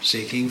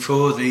Seeking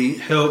for the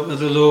help of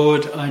the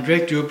Lord, I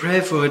direct your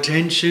prayerful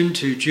attention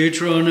to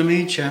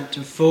Deuteronomy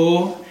chapter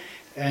 4,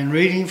 and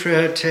reading for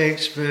our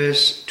text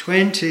verse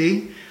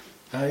 20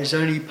 is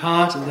only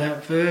part of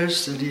that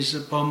verse that is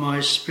upon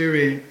my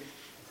spirit.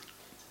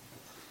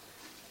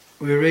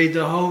 We read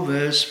the whole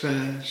verse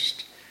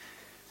first.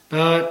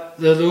 But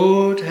the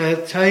Lord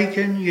hath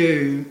taken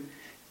you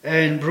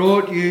and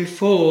brought you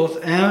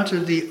forth out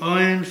of the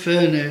iron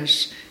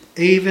furnace,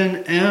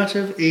 even out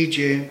of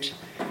Egypt,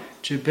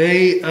 to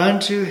be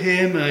unto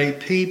him a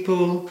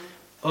people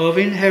of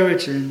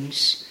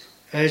inheritance,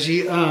 as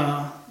ye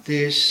are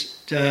this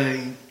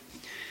day.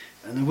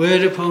 And the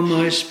word upon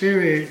my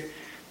spirit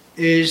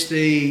is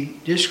the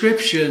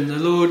description the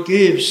Lord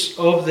gives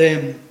of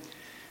them,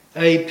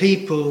 a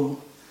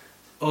people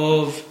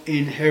of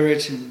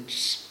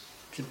inheritance.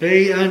 To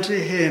be unto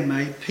him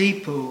a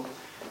people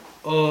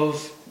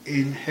of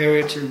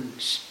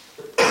inheritance.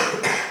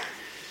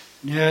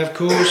 Now, of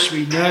course,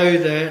 we know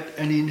that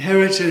an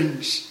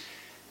inheritance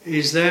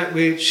is that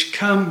which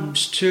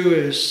comes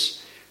to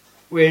us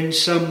when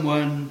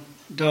someone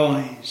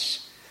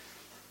dies.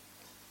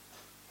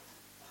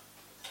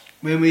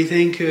 When we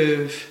think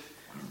of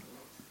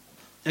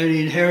an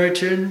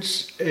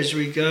inheritance as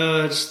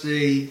regards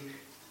the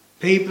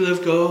people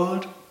of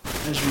God,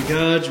 as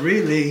regards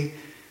really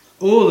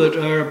all that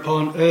are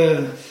upon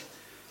earth,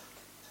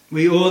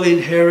 we all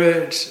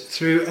inherit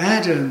through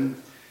Adam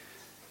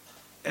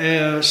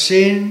our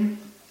sin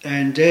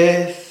and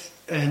death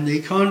and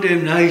the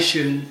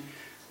condemnation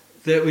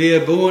that we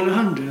are born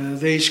under.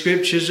 The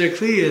scriptures are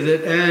clear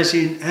that as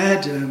in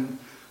Adam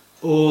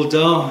all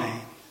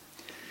die.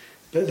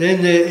 But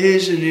then there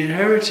is an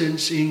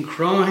inheritance in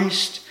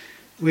Christ,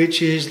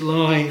 which is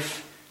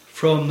life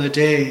from the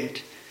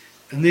dead.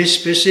 And this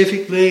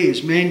specifically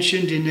is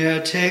mentioned in our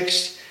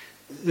text,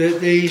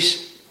 that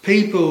these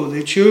people,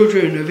 the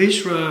children of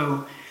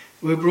Israel,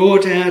 were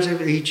brought out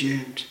of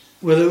Egypt,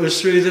 whether it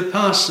was through the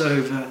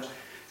Passover,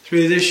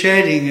 through the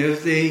shedding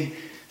of the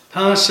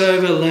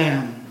Passover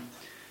lamb.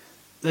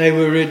 They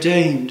were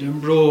redeemed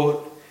and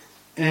brought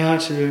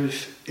out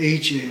of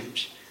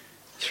Egypt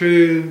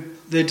through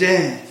the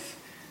death,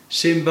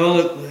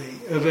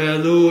 symbolically, of our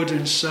Lord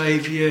and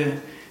Saviour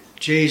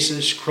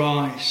Jesus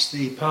Christ,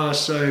 the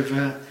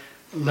Passover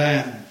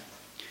lamb.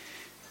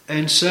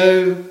 And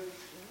so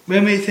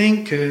when we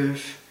think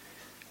of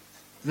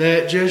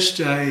that, just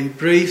a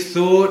brief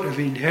thought of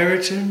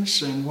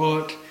inheritance and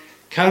what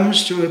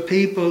comes to a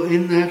people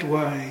in that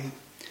way,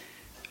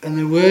 and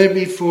the word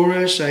before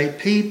us, a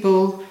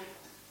people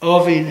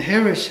of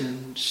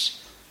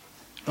inheritance,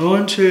 I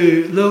want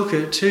to look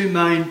at two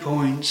main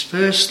points.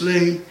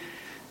 Firstly,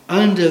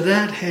 under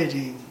that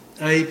heading,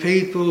 a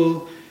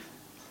people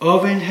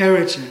of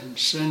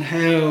inheritance, and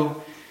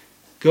how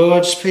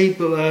God's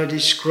people are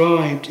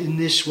described in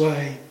this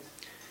way.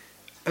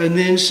 And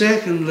then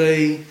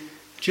secondly,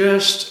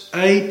 just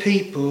a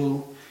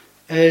people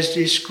as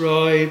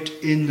described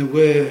in the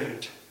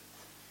Word.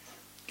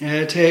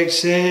 Our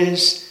text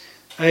says,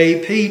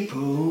 a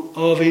people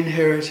of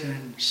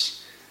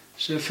inheritance.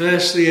 So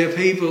firstly, a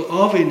people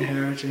of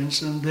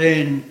inheritance, and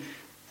then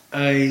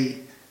a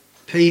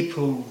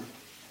people.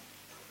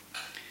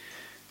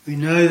 We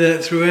know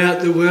that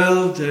throughout the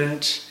world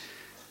that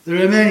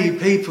there are many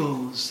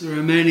peoples, there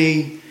are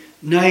many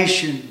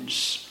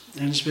nations,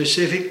 and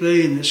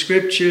specifically in the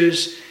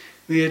scriptures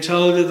we are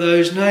told of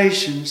those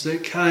nations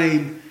that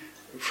came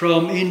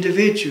from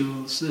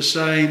individuals, the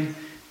same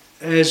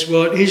as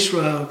what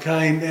Israel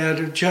came out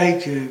of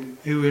Jacob,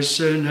 who was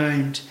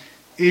surnamed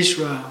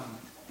Israel.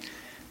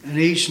 And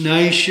each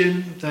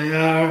nation, they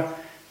are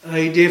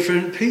a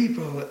different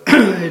people,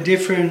 a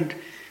different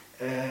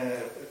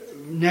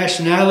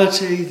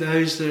nationality,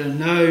 those that are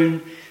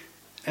known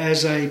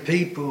as a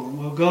people.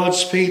 Well,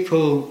 God's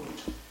people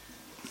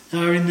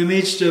are in the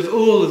midst of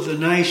all of the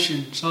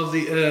nations of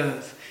the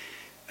earth,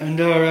 and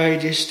are a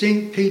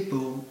distinct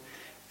people,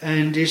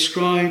 and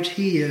described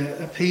here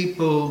a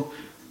people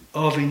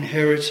of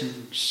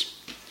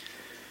inheritance.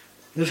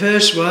 The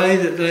first way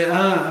that they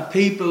are a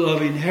people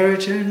of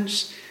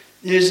inheritance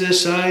is the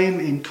same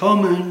in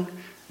common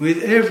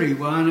with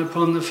everyone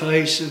upon the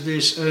face of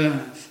this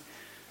earth.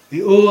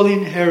 We all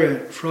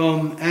inherit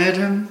from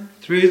Adam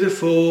through the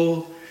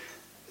fall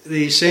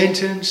the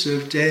sentence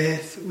of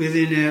death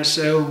within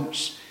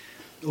ourselves.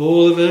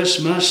 All of us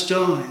must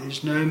die.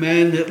 There's no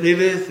man that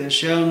liveth that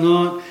shall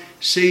not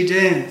see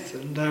death.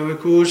 And though,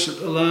 of course, at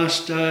the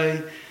last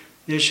day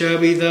there shall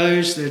be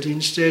those that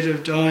instead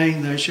of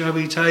dying they shall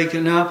be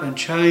taken up and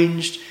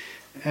changed,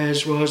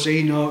 as was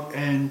Enoch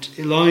and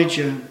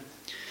Elijah.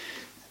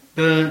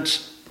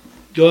 But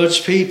God's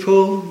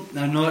people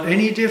are not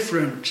any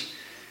different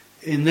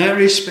in that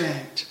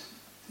respect.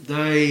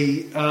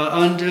 They are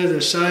under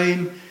the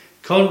same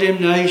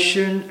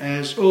condemnation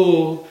as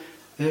all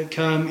that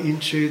come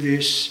into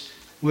this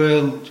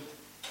world.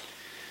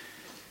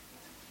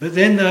 But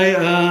then they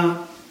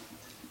are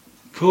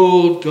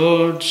called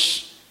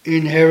God's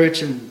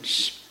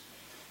inheritance.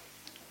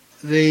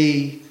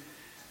 The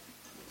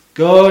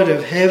God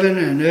of heaven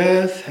and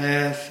earth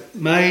hath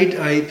made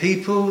a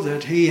people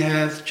that he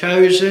hath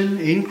chosen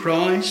in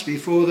Christ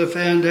before the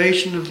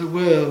foundation of the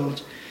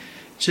world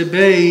to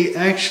be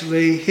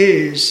actually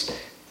his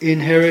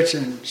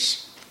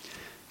inheritance.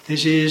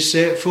 This is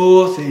set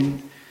forth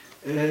in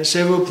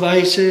several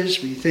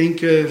places. We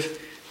think of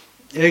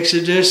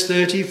Exodus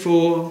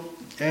 34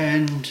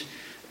 and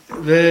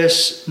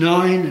verse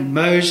 9, and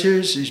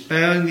Moses is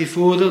bowing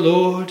before the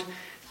Lord,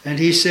 and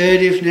he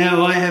said, "If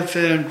now I have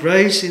found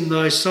grace in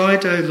thy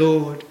sight, O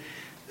Lord,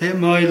 let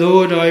my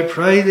Lord, I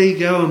pray thee,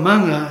 go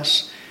among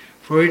us,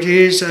 for it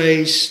is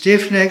a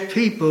stiff-necked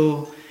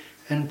people,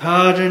 and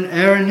pardon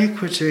our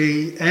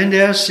iniquity and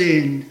our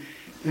sin,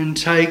 and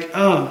take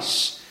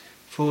us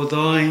for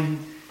thine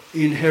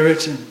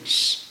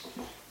inheritance."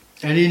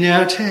 And in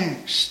our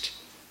text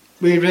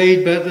we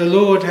read, "But the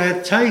Lord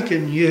hath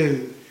taken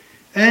you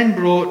and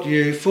brought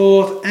you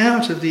forth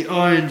out of the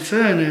iron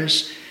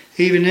furnace,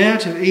 even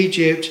out of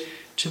Egypt,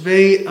 to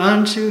be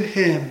unto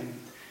him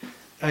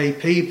a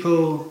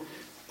people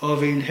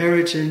of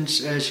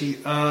inheritance as ye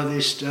are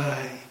this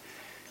day."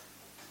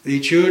 The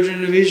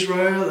children of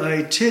Israel,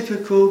 a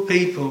typical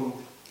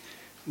people,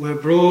 were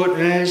brought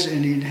as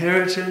an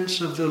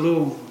inheritance of the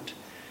Lord.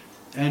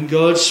 And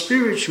God's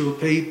spiritual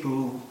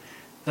people,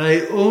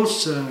 they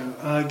also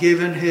are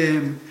given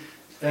him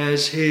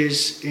as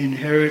his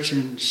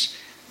inheritance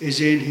is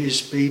in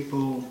his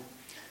people.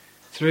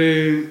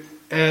 Through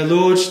our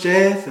Lord's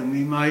death, and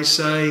we may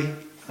say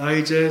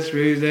later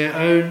through their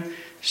own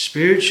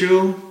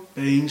spiritual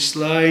being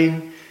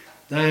slain,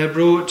 they are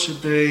brought to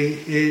be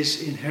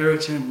his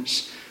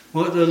inheritance.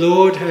 What the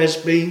Lord has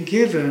been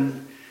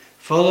given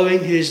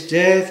following his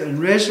death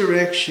and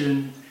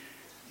resurrection,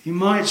 you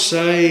might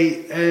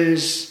say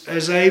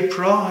as a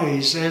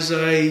prize, as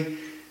a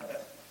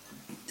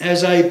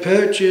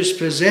purchased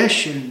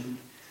possession,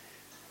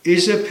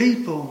 is the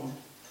people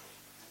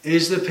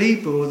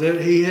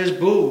that he has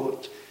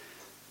bought.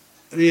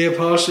 The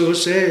apostle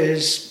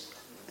says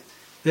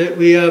that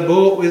we are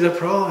bought with a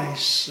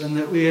price, and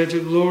that we are to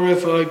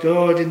glorify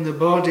God in the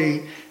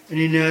body and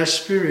in our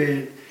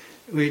spirit,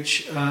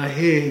 which are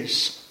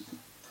his.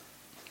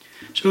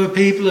 So a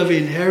people of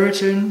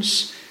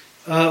inheritance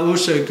are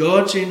also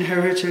God's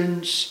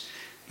inheritance,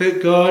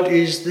 but God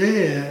is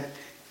their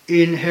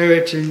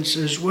inheritance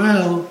as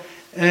well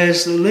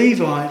as the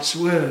Levites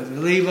were.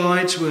 The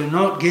Levites were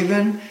not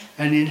given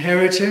an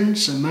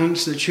inheritance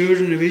amongst the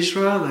children of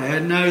Israel. They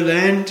had no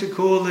land to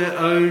call their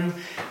own.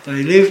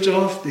 They lived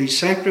off the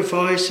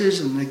sacrifices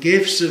and the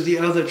gifts of the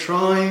other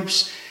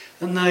tribes,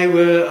 and they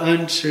were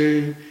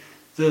unto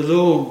the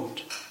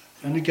Lord.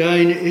 And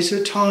again, it is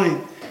a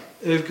type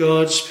of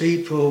God's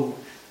people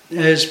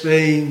as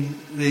being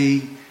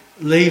the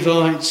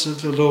Levites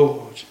of the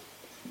Lord.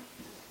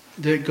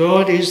 That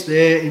God is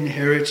their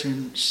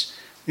inheritance.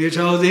 We are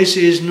told this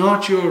is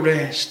not your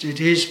rest,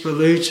 it is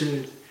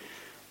polluted.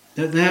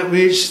 That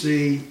which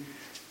the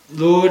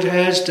Lord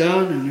has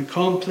done and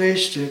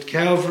accomplished at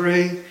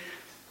Calvary,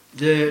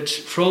 that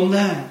from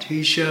that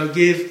he shall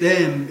give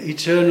them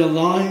eternal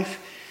life,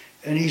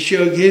 and he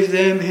shall give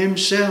them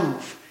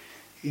himself.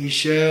 He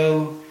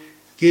shall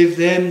give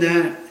them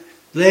that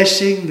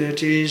blessing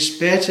that is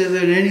better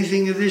than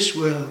anything of this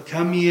world.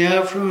 "Come ye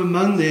out from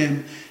among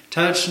them,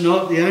 touch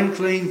not the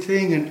unclean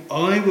thing, and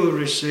I will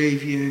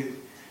receive you.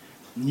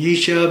 And ye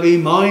shall be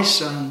my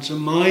sons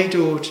and my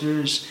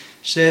daughters,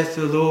 saith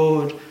the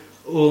Lord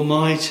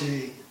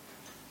Almighty."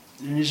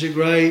 And it's a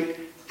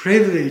great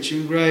privilege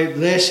and great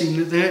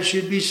blessing that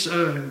should be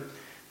so.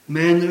 The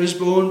man that was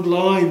born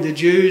blind, the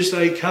Jews,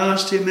 they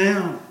cast him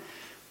out.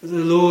 But the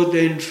Lord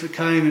then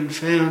came and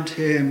found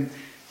him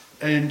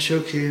and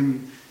took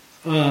him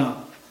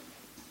up.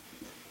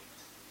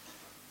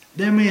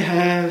 Then we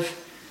have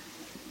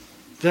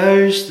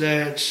those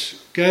that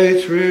go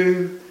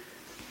through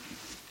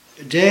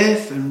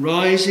death and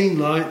rising,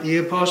 like the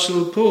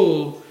Apostle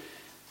Paul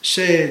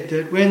said,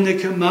 that when the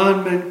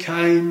commandment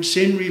came,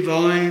 sin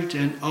revived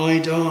and I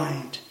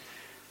died.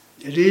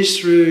 It is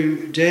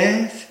through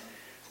death,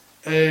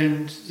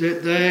 and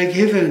that they are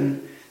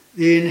given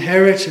the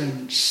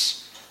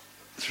inheritance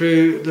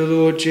through the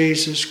Lord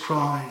Jesus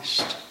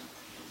Christ.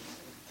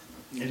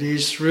 It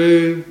is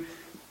through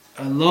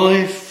a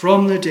life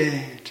from the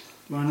dead.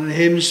 One of the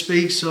hymns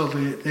speaks of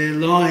it, their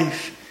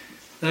life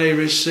they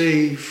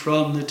receive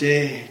from the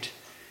dead.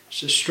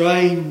 It's a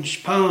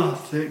strange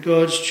path that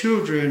God's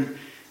children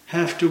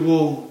have to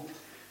walk,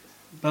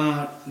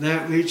 but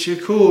that which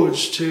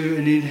accords to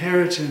an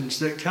inheritance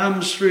that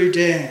comes through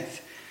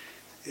death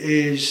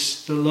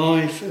is the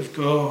life of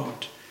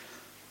God.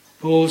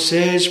 Paul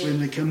says, when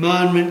the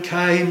commandment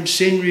came,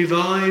 sin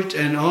revived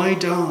and I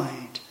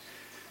died.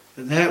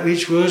 But that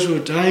which was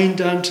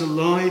ordained unto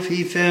life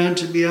he found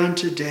to be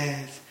unto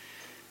death.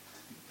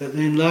 But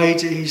then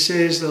later he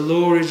says the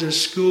law is a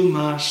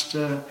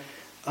schoolmaster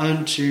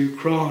unto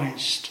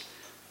Christ.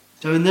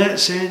 So in that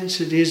sense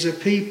it is a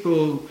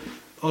people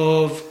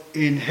of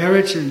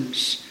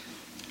inheritance,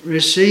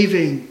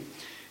 receiving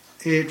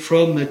it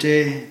from the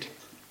dead.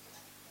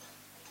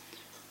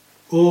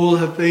 All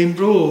have been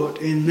brought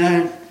in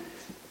that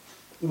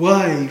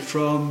way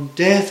from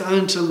death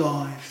unto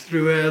life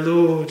through our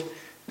Lord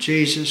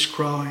Jesus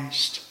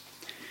Christ.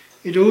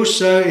 It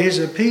also is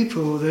a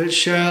people that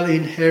shall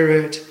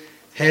inherit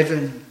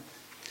heaven.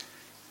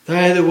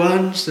 They are the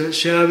ones that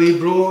shall be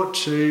brought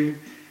to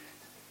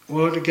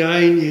what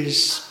again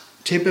is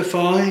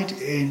typified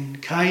in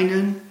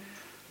Canaan.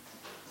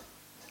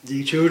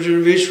 The children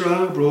of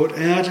Israel brought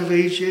out of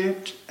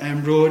Egypt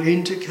and brought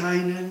into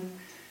Canaan,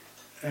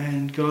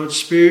 and God's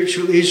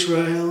spiritual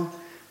Israel,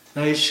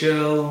 they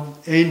shall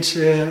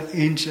enter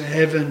into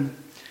heaven.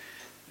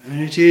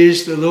 And it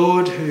is the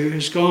Lord who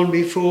has gone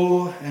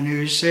before and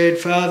who has said,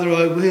 Father,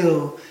 I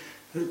will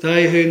that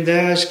they whom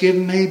thou hast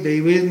given me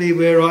be with me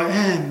where I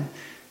am,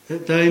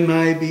 that they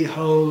may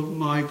behold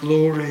my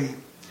glory.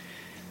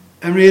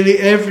 And really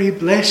every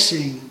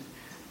blessing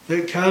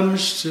that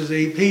comes to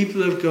the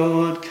people of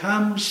God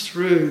comes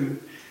through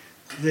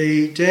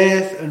the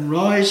death and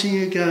rising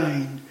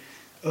again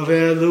of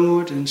our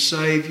Lord and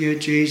Saviour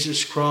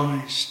Jesus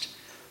Christ.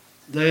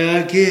 They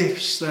are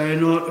gifts, they are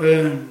not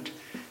earned.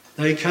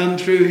 They come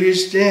through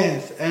his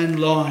death and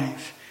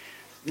life,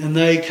 and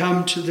they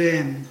come to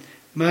them,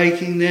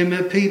 making them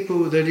a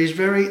people that is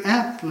very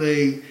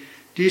aptly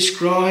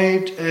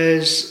described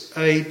as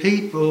a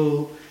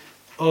people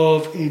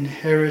of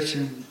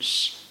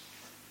inheritance.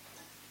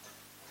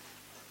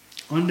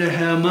 I wonder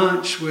how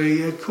much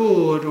we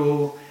accord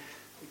or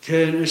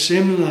can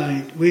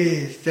assimilate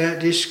with that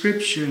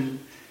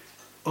description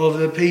of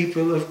the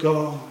people of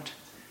God.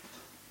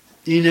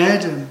 In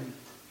Adam,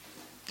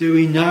 do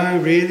we know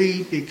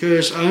really,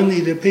 because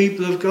only the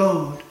people of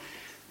God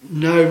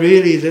know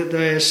really that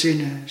they are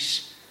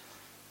sinners,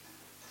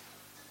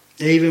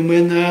 even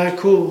when they are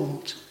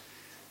called.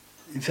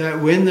 In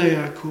fact, when they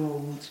are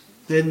called,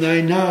 then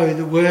they know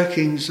the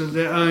workings of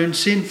their own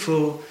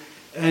sinful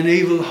and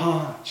evil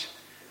heart.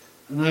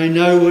 And they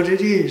know what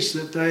it is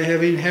that they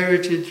have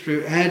inherited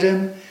through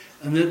Adam,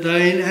 and that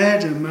they in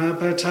Adam are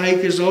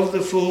partakers of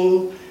the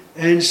fall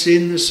and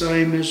sin the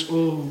same as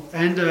all,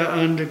 and are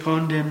under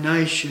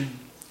condemnation.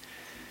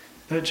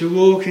 But to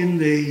walk in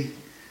the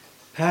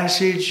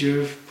passage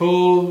of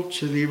Paul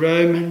to the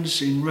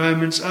Romans in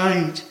Romans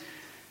 8,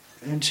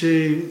 and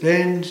to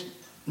then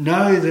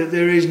know that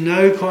there is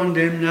no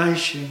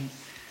condemnation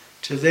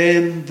to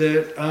them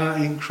that are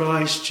in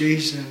Christ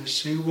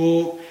Jesus, who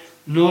walk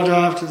not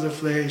after the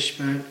flesh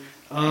but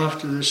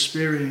after the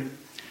Spirit,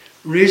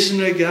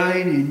 risen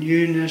again in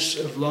newness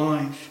of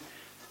life,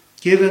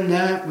 given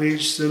that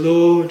which the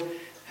Lord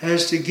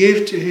has to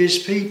give to his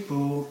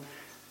people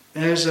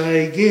as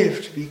a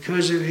gift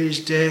because of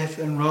his death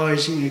and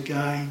rising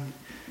again.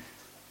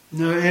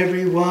 Now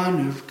every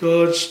one of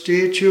God's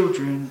dear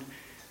children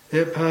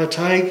that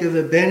partake of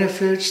the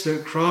benefits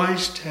that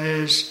Christ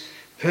has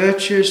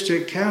purchased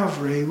at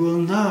Calvary will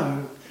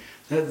know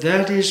that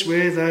that is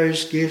where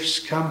those gifts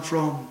come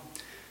from.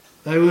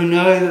 They will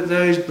know that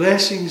those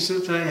blessings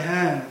that they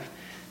have,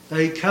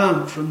 they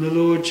come from the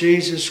Lord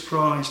Jesus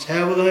Christ.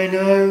 How will they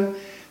know?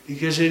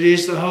 Because it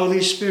is the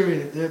Holy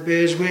Spirit that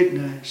bears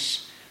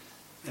witness.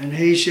 And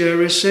he shall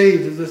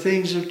receive of the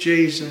things of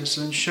Jesus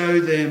and show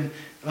them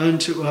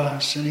unto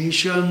us. And he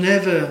shall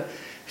never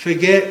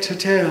forget to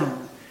tell.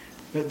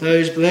 But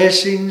those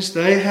blessings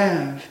they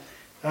have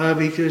are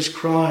because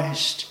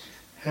Christ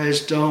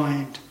has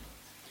died.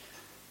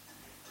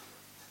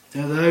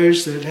 Now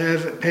those that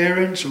have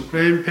parents or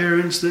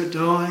grandparents that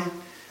die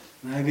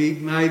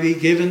may be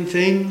given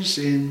things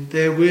in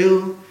their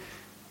will,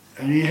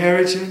 an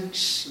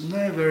inheritance, and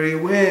they're very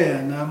aware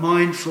and they're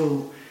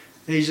mindful.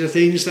 These are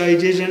things they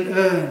didn't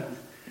earn.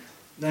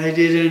 They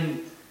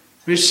didn't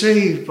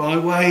receive by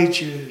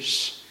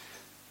wages.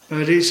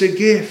 But it's a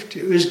gift.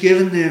 It was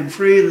given them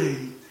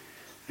freely.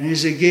 And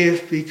it's a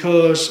gift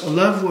because a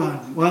loved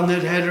one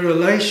that had a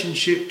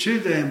relationship to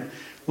them,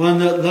 one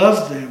that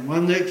loved them,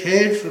 one that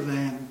cared for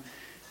them,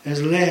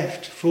 has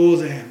left for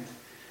them.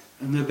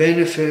 And the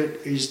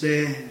benefit is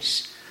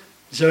theirs.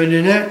 So in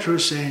a natural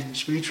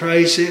sense, we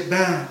trace it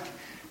back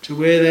to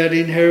where that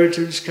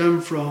inheritance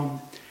come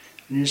from.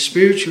 In a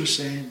spiritual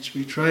sense,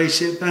 we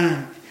trace it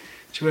back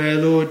to our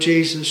Lord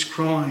Jesus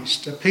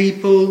Christ, a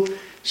people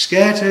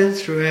scattered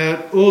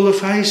throughout all the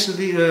face of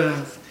the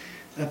earth,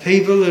 a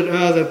people that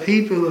are the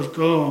people of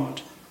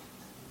God,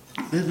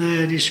 that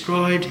they are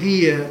described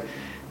here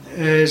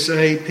as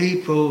a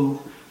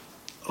people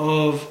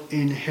of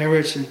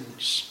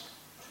inheritance.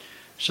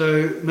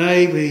 So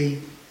may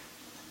we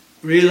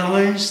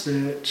realise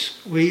that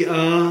we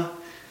are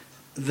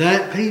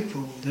that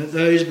people, that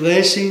those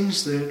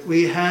blessings that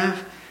we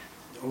have,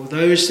 or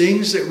those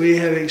things that we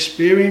have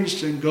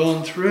experienced and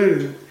gone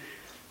through,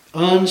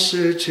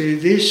 answer to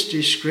this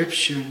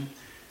description,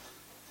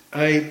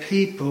 a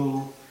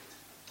people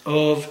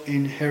of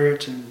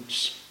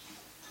inheritance.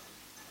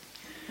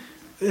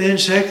 Then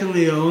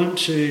secondly, I want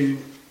to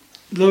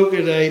look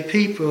at a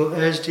people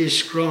as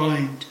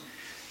described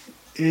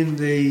in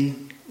the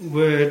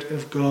Word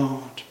of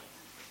God.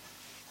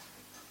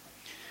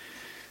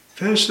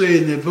 Firstly,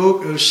 in the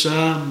book of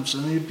Psalms,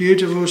 and a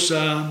beautiful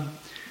psalm,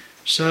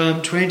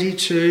 Psalm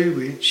 22,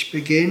 which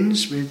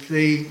begins with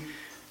the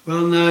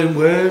well-known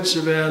words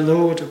of our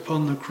Lord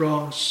upon the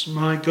cross.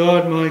 My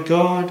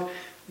God,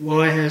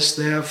 why hast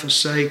thou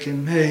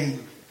forsaken me?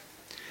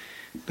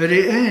 But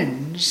it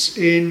ends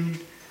in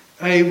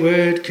a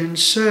word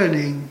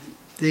concerning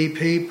the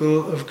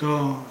people of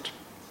God.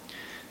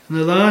 And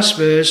the last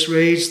verse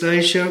reads,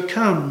 they shall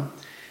come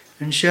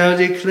and shall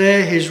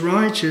declare his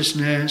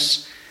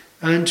righteousness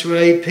unto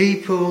a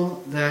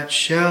people that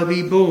shall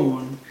be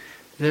born,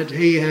 that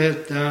he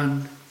hath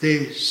done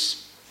this.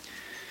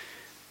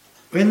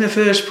 When the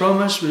first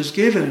promise was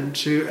given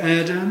to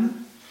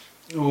Adam,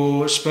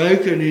 or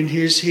spoken in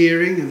his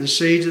hearing of the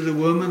seed of the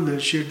woman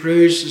that should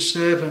bruise the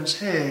serpent's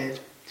head,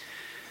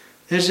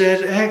 there's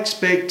that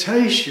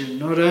expectation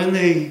not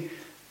only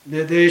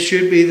that there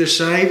should be the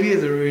Saviour,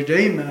 the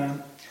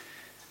Redeemer,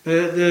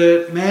 but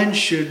that man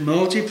should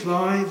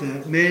multiply,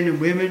 that men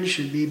and women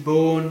should be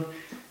born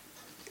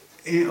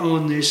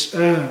on this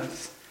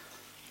earth.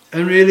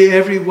 And really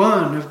every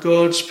one of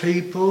God's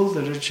people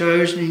that are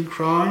chosen in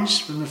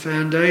Christ from the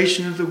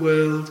foundation of the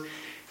world,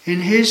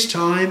 in his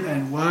time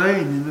and way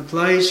and in the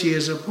place he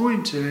has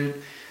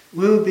appointed,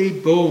 will be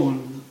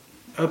born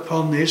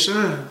upon this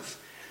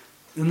earth.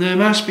 And they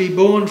must be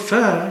born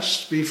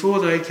first before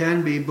they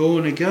can be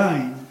born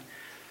again.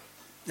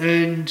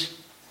 And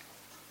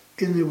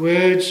in the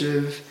words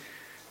of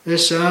the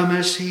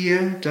psalmist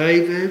here,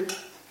 David,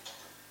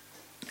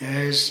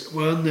 as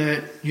one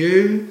that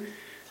knew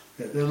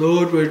that the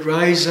Lord would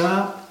raise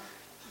up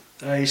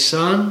a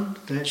son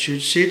that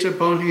should sit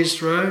upon his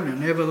throne,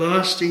 an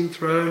everlasting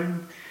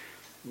throne,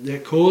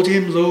 that called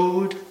him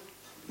Lord,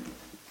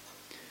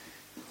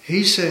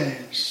 he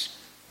says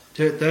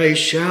that they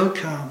shall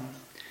come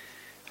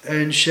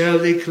and shall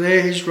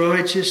declare his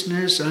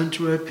righteousness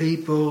unto a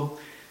people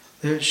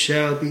that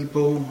shall be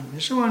born.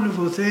 It's a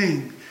wonderful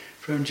thing.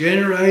 From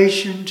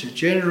generation to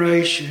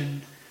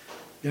generation,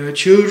 there are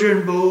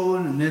children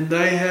born, and then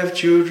they have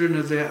children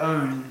of their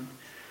own.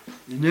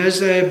 And as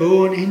they are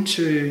born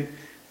into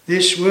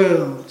this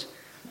world,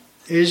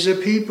 is a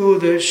people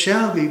that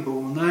shall be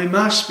born. They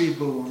must be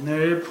born.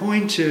 They're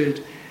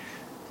appointed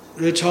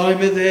the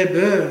time of their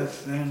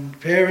birth and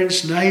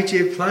parents'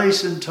 native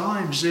place and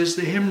time, says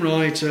the hymn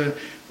writer,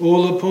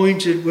 all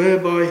appointed were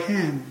by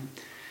him.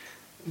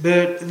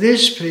 But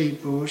this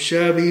people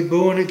shall be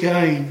born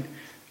again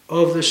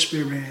of the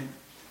Spirit.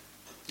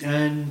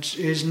 And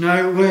is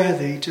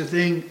noteworthy to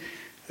think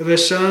of a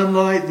psalm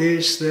like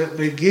this that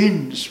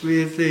begins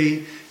with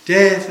the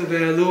death of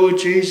our Lord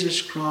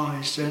Jesus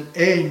Christ and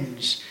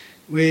ends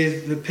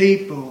with the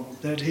people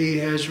that he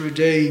has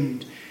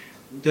redeemed,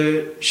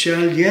 that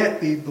shall yet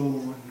be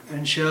born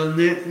and shall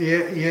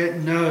yet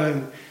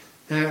know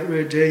that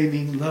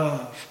redeeming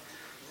love.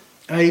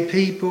 A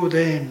people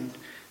then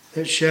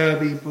that shall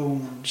be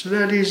born. So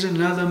that is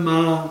another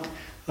mark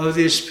of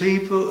this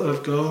people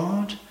of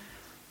God,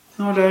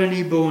 not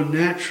only born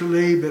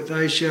naturally, but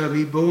they shall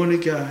be born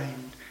again.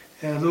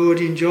 Our Lord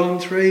in John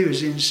 3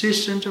 was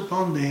insistent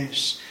upon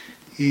this.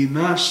 Ye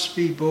must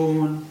be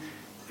born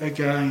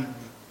again.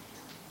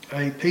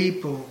 A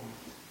people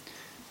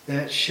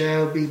that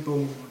shall be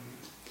born.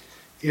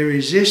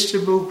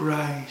 Irresistible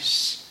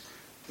grace,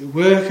 the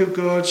work of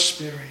God's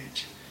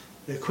Spirit,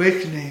 the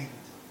quickening,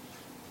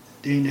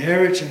 the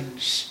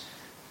inheritance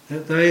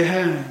that they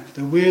have,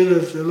 the will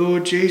of the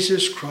Lord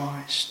Jesus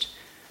Christ,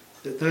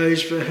 that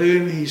those for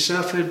whom he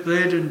suffered,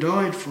 bled and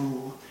died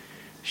for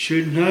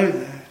should know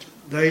that.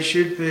 They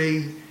should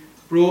be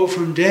brought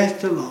from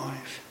death to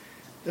life.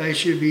 They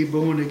should be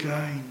born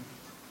again.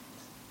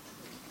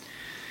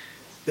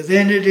 But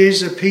then it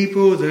is a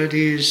people that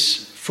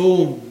is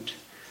formed.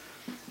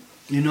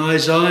 In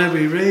Isaiah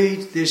we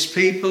read, this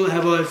people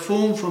have I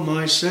formed for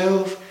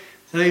myself,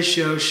 they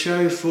shall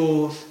show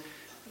forth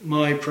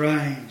my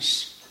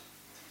praise.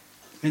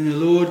 When the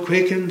Lord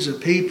quickens a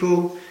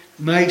people,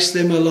 makes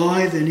them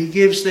alive, and he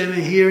gives them a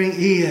hearing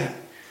ear,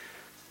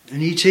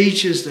 and he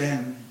teaches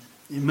them.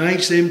 He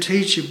makes them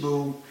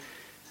teachable,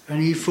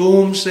 and he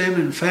forms them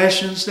and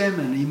fashions them,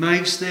 and he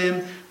makes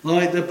them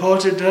like the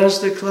potter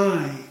does the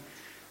clay,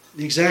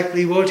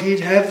 exactly what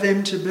he'd have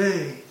them to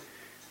be,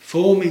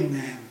 forming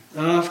them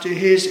after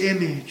his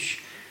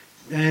image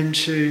and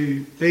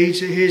to be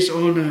to his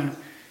honour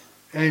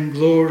and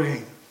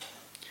glory.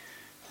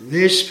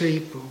 This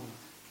people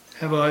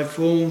have I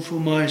formed for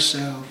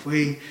myself.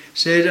 We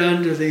said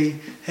under the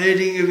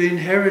heading of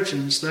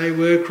inheritance, they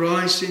were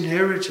Christ's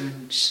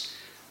inheritance.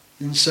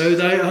 And so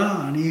they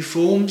are, and he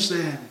forms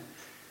them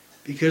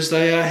because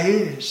they are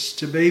his,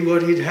 to be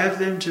what he'd have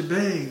them to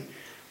be.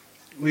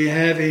 We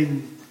have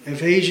in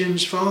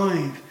Ephesians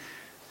 5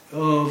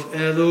 of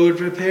our Lord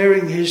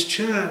preparing his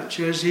church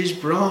as his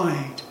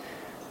bride,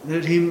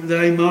 that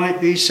they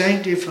might be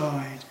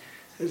sanctified,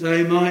 that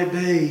they might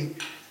be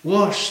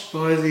washed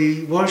by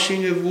the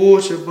washing of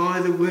water by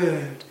the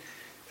word,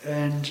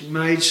 and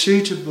made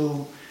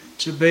suitable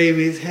to be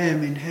with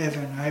him in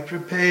heaven, a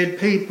prepared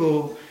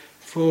people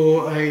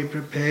for a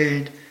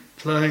prepared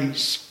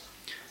place.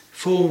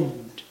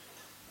 Formed.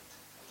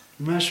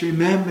 You must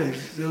remember,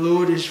 if the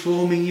Lord is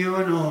forming you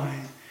and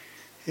I,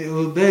 it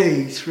will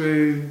be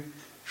through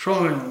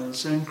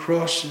trials and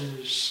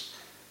crosses,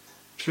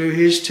 through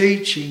his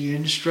teaching,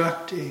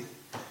 instructing,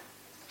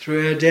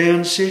 through our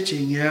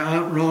down-sitting,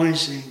 our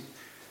uprising,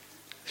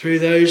 through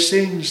those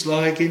things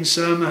like in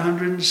Psalm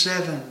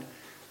 107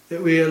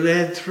 that we are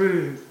led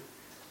through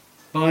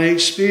by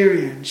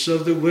experience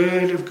of the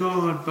Word of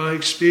God, by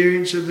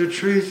experience of the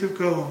truth of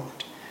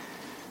God.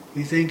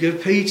 We think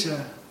of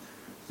Peter,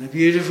 the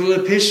beautiful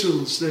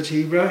epistles that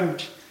he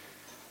wrote.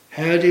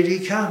 How did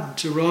he come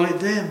to write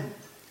them?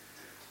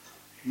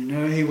 You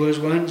know, he was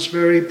once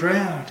very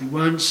proud. He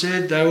once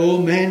said, "Though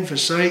all men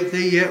forsake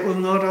thee, yet will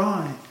not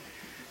I."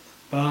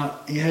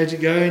 But he had to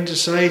go into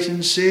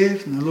Satan's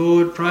sieve, and the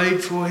Lord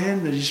prayed for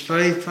him that his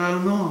faith fail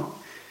not.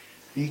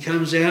 And he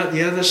comes out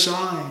the other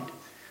side.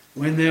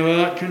 When thou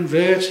art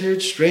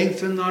converted,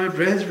 strengthen thy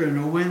brethren,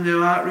 or when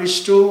thou art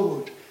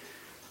restored.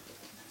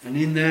 And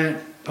in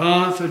that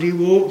path that he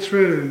walked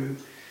through,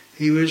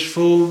 he was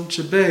formed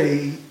to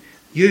be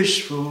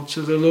useful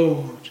to the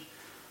Lord.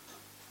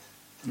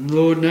 And the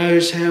Lord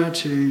knows how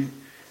to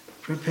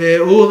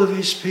prepare all of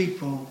his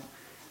people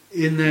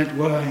in that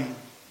way.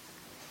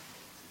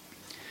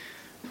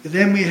 But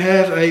then we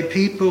have a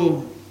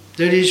people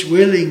that is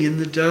willing in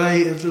the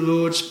day of the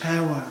Lord's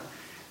power.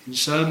 In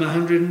Psalm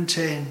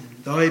 110,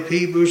 thy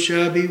people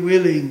shall be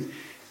willing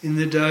in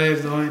the day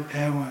of thy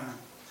power.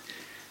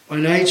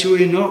 By nature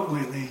we're not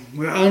willing,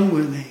 we're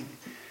unwilling.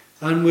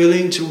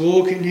 Unwilling to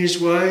walk in his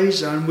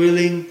ways,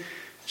 unwilling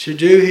to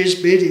do his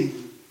bidding.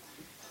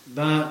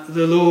 But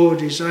the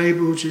Lord is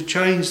able to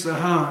change the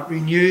heart,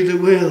 renew the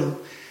will,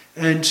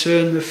 and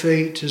turn the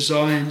feet to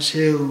Zion's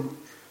hill.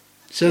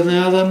 So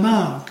now the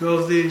mark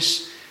of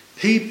this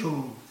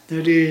people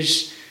that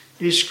is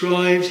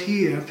described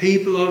here,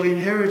 people of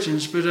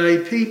inheritance, but a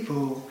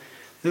people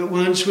that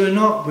once were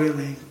not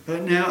willing,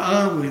 but now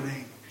are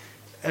willing,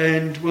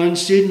 and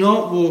once did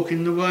not walk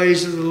in the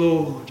ways of the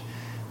Lord,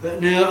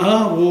 but now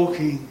are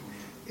walking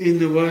in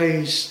the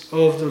ways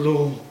of the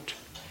Lord.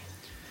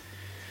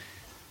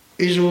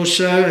 Is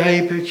also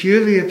a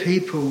peculiar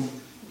people.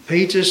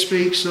 Peter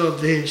speaks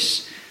of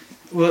this,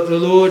 what the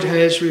Lord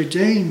has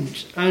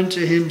redeemed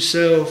unto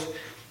himself,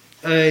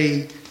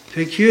 a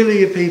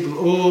peculiar people,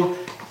 or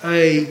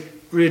a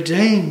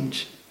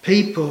redeemed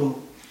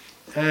people.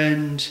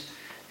 And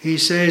he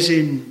says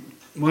in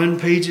 1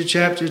 Peter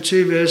chapter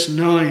 2 verse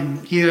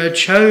 9, ye are a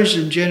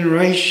chosen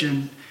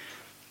generation,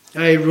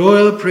 a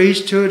royal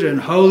priesthood and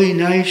holy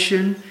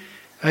nation,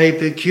 a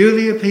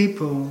peculiar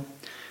people,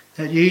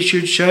 that ye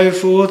should show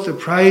forth the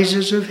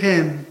praises of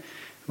him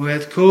who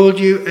hath called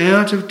you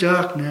out of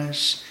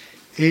darkness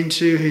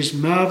into his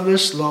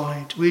marvellous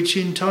light, which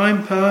in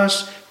time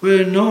past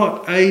were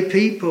not a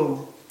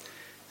people,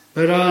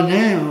 but are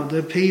now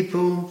the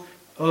people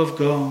of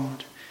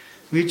God,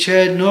 which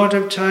had not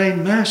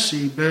obtained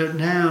mercy, but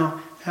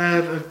now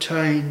have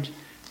obtained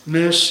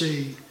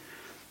mercy.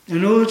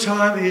 And all the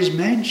time is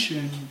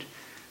mentioned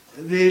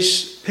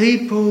this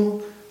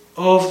people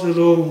of the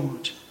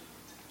Lord,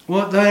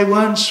 what they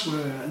once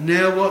were,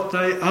 now what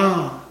they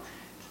are,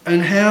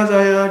 and how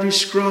they are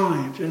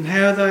described, and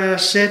how they are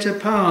set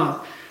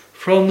apart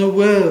from the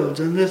world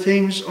and the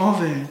things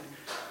of it.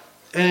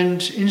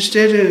 And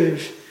instead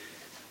of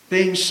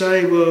being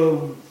say,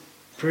 well,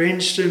 for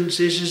instance,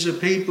 this is a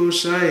people,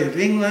 say, of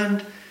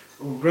England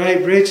or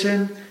Great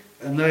Britain,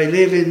 and they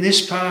live in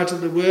this part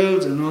of the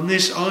world and on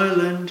this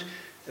island,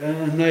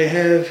 and they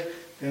have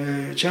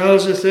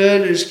Charles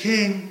III as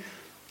king,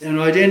 and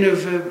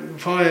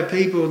identify a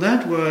people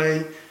that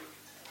way.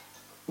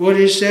 What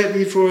is set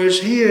before us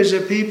here is a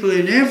people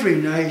in every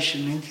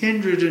nation and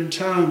kindred and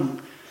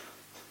tongue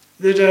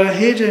that are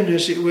hidden,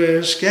 as it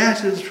were,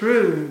 scattered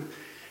through,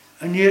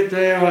 and yet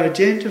they are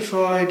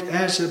identified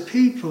as a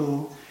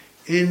people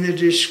in the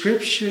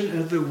description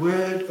of the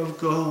Word of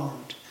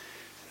God.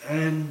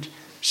 And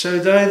so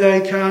though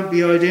they can't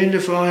be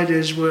identified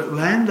as what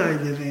land they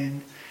live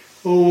in,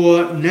 or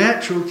what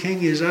natural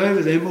king is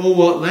over them, or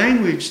what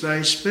language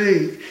they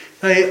speak,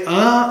 they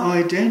are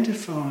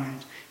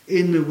identified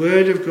in the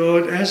Word of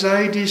God as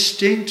a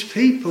distinct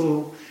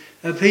people,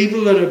 a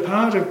people that are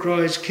part of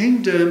Christ's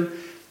kingdom,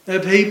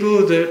 a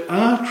people that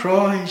are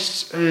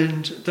Christ's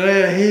and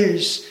they are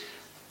his,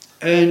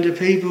 and a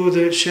people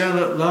that shall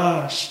at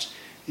last,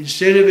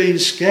 instead of being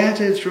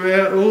scattered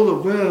throughout all the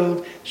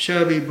world,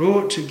 shall be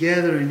brought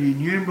together in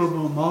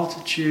innumerable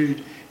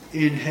multitude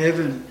in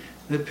heaven,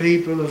 the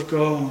people of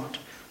God.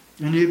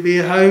 And it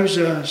behoves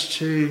us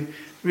to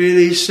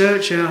really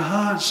search our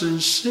hearts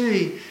and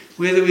see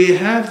whether we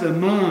have the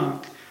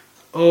mark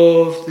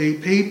of the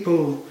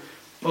people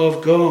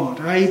of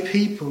God, a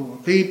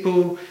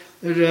people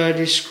that are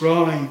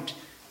described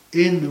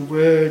in the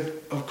Word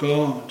of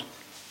God.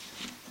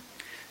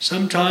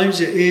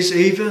 Sometimes it is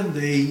even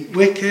the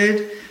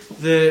wicked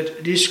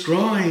that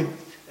describe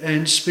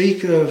and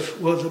speak of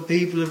what the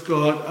people of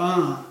God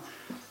are.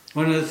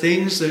 One of the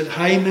things that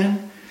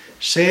Haman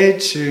said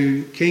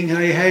to King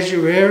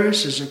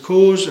Ahasuerus as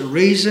a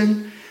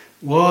reason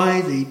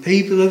why the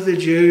people of the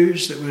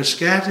Jews that were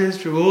scattered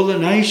through all the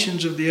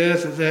nations of the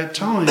earth at that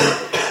time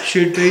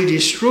should be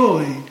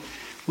destroyed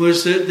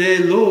was that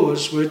their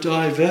laws were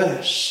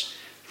diverse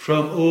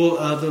from all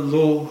other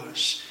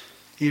laws.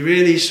 He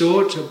really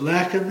sought to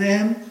blacken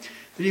them,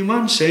 but in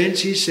one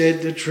sense he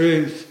said the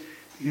truth.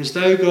 Because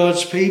though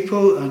God's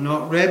people are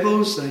not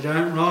rebels, they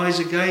don't rise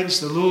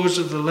against the laws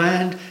of the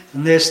land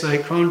unless they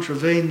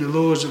contravene the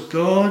laws of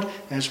God,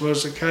 as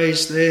was the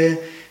case there,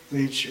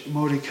 which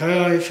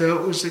Mordecai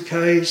felt was the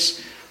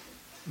case.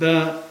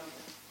 But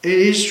it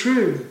is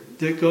true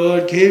that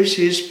God gives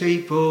his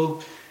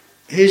people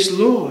his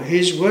law,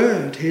 his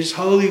word, his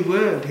holy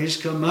word, his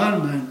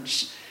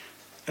commandments.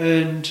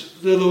 And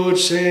the Lord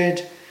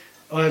said,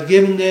 I have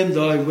given them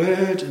thy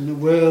word, and the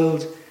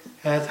world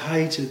hath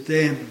hated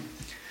them.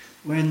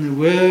 When the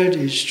word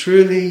is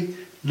truly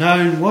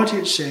known what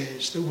it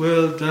says, the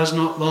world does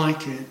not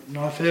like it. And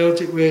I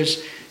felt it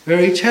was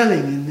very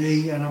telling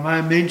and I may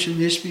have mentioned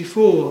this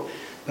before,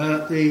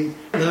 but the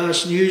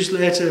last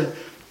newsletter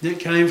that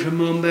came from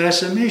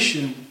Mombasa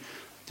Mission,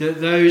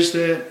 that those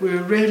that were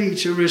ready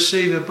to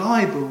receive a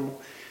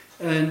Bible,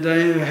 and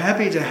they were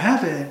happy to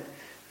have it,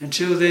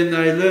 until then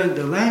they learned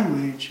the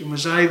language and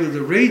was able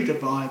to read the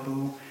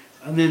Bible,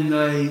 and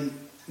then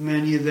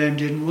many of them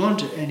didn't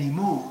want it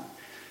anymore.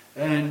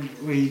 And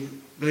we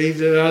believe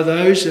there are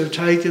those who have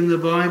taken the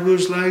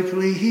Bibles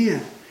locally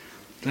here.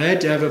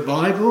 Glad to have a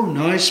Bible,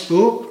 nice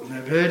book,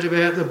 they've heard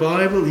about the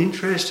Bible,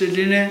 interested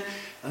in it,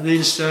 and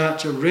then start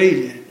to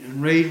read it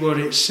and read what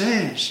it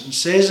says, and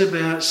says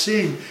about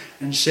sin,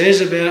 and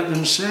says about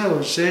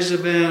themselves, says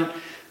about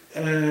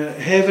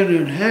heaven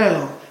and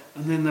hell,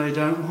 and then they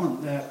don't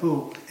want that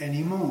book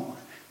anymore.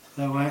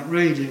 They won't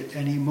read it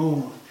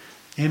anymore.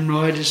 Hymn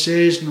writer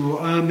says, nor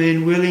are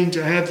men willing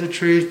to have the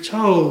truth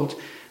told.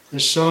 The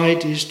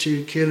sight is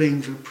too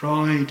killing for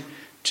pride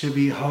to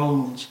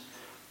behold.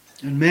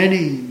 And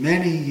many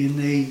in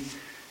the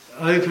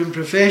open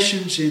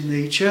professions in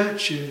the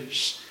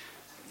churches,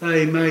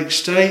 they make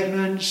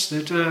statements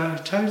that are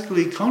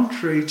totally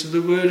contrary to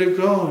the Word of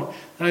God.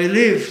 They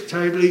live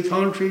totally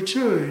contrary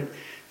to it.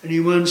 And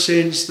in one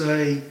sense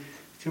they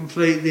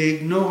completely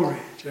ignore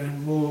it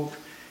and walk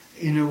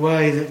in a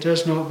way that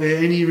does not bear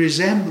any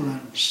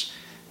resemblance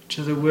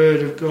to the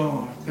Word of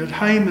God. But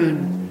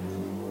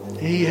Haman,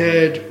 he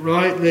had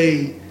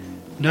rightly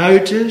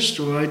noticed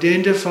or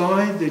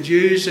identified the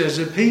Jews as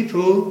a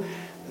people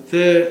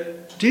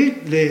that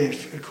did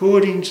live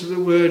according to the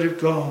Word of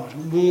God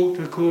and walked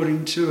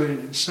according to it.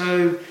 And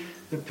so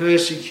the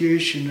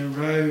persecution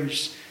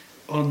arose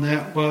on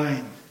that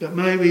way. But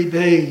may we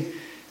be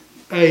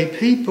a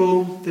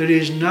people that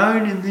is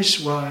known in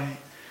this way,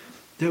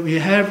 that we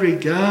have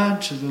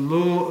regard to the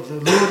law of the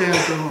Lord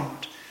our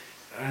God,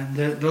 and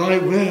that thy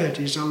word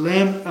is a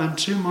lamp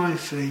unto my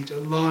feet, a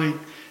light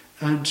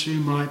unto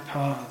my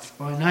path.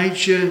 By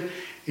nature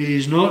it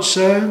is not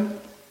so.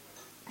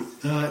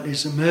 It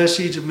is a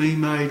mercy to be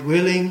made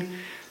willing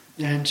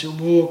and to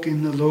walk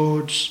in the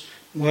Lord's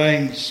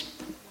ways.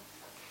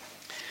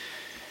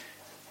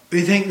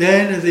 We think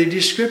then of the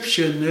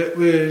description that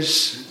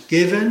was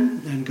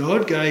given, and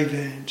God gave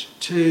it,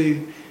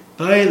 to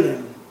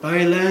Balaam.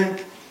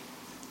 Balak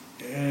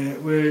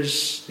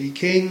was the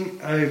king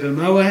over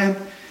Moab.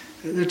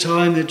 At the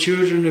time the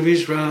children of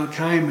Israel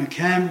came and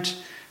camped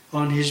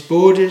on his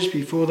borders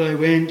before they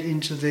went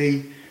into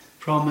the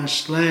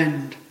promised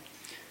land.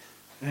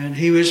 And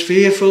he was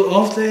fearful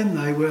of them.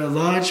 They were a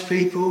large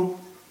people.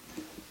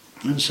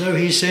 And so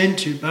he sent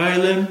to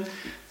Balaam,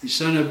 the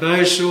son of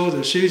Bosor,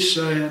 the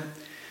soothsayer,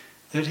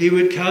 that he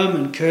would come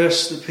and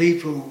curse the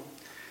people.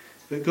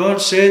 But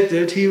God said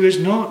that he was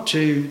not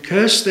to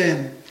curse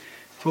them,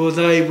 for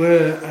they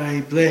were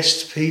a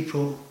blessed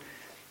people.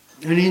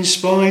 And in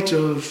spite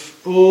of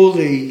all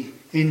the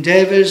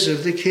endeavours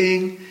of the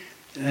king,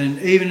 and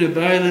even of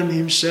Balaam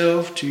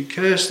himself, to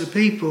curse the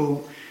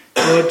people,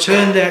 God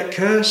turned that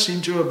curse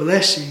into a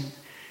blessing,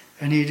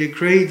 and he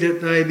decreed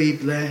that they be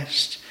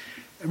blessed.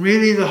 And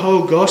really the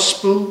whole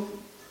gospel,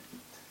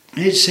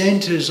 it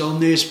centres on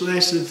this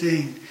blessed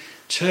thing,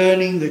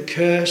 turning the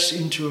curse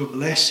into a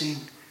blessing.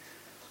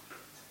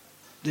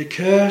 The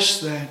curse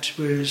that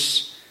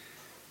was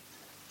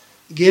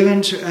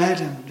given to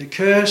Adam, the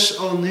curse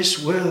on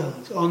this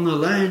world, on the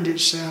land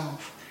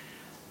itself.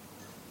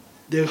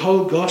 The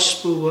whole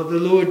gospel, what the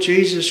Lord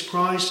Jesus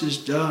Christ has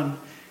done,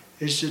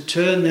 is to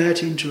turn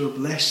that into a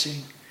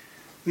blessing.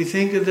 We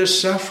think of the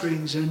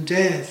sufferings and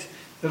death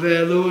of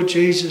our Lord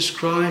Jesus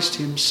Christ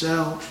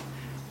himself.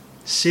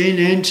 Sin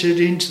entered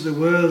into the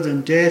world,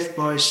 and death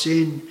by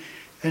sin,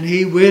 and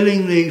he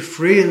willingly,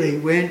 freely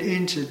went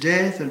into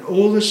death and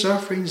all the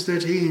sufferings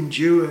that he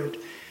endured.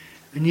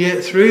 And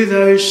yet through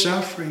those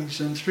sufferings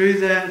and through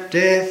that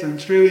death and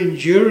through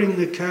enduring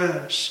the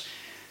curse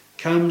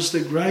comes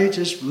the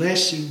greatest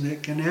blessing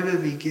that can ever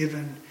be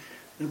given,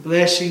 the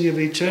blessing of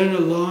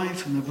eternal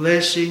life and the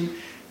blessing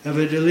of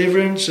a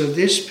deliverance of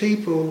this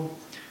people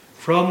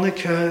from the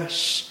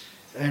curse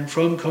and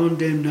from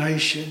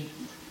condemnation.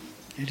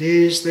 It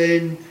is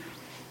then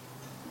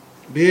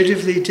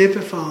beautifully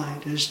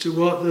typified as to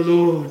what the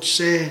Lord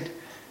said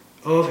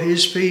of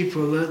his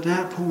people at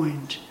that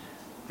point,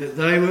 that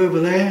they were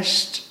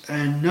blessed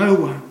and no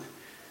one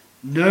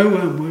no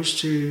one was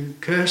to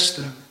curse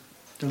them.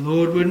 The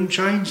Lord wouldn't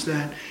change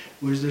that.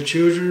 Was the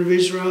children of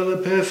Israel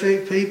a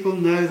perfect people?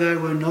 No, they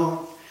were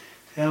not.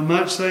 How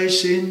much they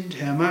sinned,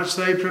 how much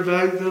they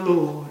provoked the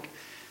Lord.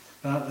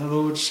 But the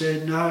Lord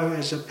said, no,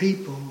 as a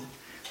people,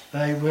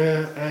 they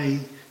were a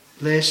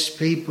blessed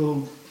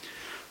people.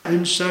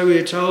 And so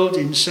we're told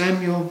in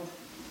Samuel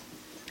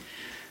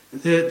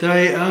that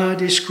they are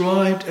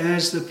described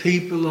as the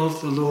people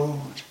of the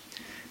Lord.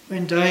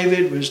 When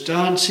David was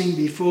dancing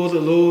before the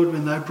Lord,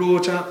 when they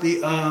brought up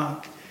the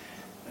ark,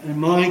 and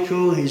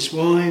Michal, his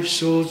wife,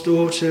 Saul's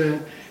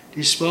daughter,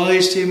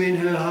 despised him in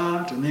her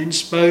heart and then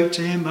spoke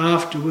to him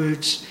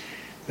afterwards.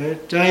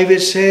 But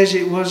David says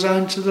it was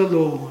unto the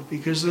Lord,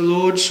 because the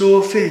Lord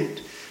saw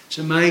fit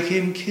to make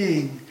him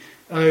king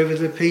over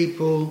the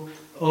people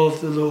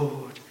of the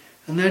Lord.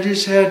 And that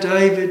is how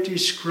David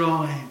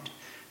described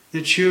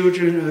the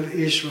children of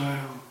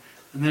Israel.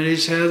 And that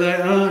is how they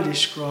are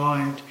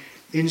described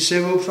in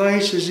several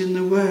places in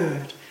the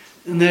Word.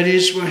 And that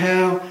is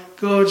how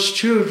God's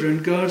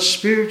children, God's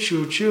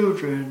spiritual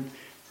children,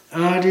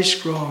 are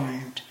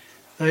described.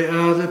 They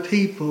are the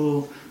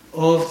people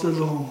of the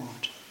Lord.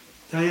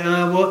 They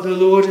are what the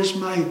Lord has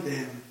made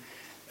them.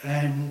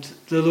 And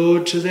the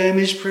Lord to them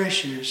is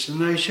precious,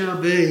 and they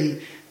shall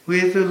be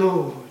with the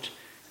Lord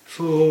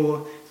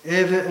for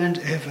ever and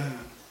ever.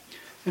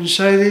 And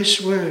so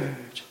this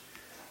word,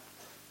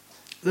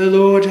 the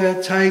Lord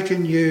hath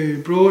taken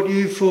you, brought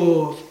you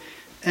forth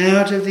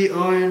out of the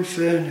iron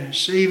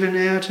furnace, even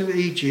out of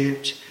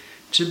Egypt,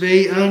 to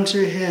be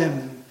unto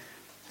him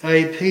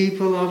a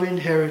people of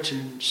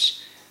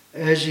inheritance,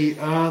 as ye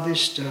are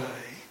this day.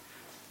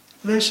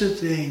 Blessed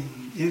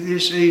thing, if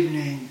this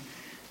evening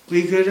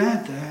we could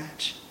add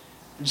that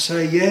and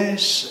say,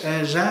 yes,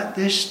 as at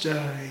this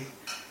day,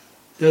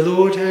 the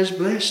Lord has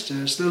blessed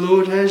us, the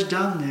Lord has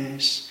done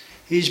this.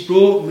 He's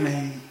brought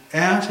me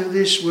out of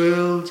this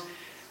world,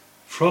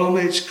 from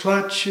its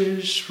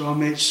clutches,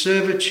 from its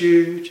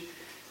servitude,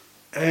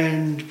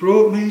 and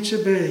brought me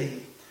to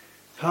be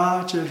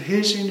part of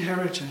his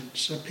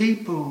inheritance, a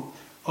people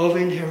of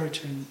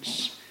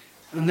inheritance.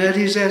 And that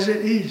is as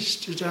it is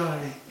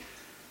today.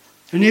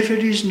 And if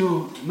it is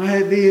not,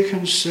 may it be a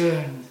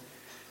concern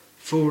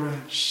for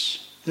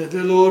us that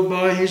the Lord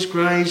by his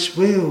grace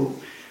will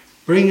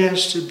bring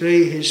us to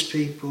be his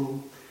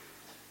people,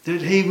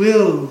 that he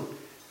will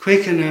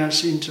quicken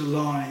us into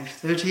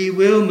life, that he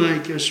will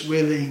make us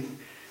willing,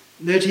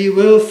 that he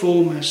will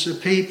form us a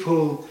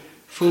people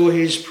for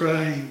his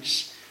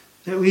praise,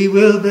 that we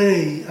will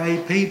be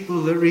a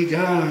people that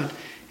regard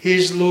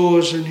his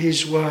laws and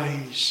his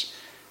ways,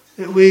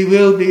 that we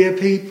will be a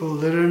people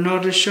that are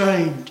not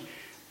ashamed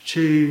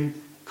to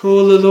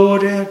call the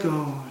Lord our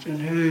God,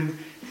 and who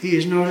he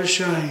is not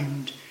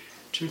ashamed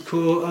to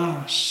call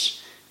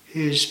us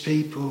his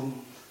people.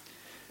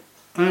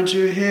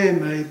 Unto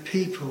him a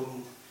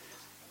people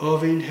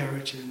of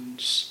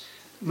inheritance.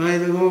 May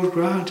the Lord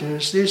grant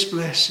us this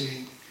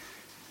blessing.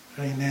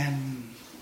 Amen.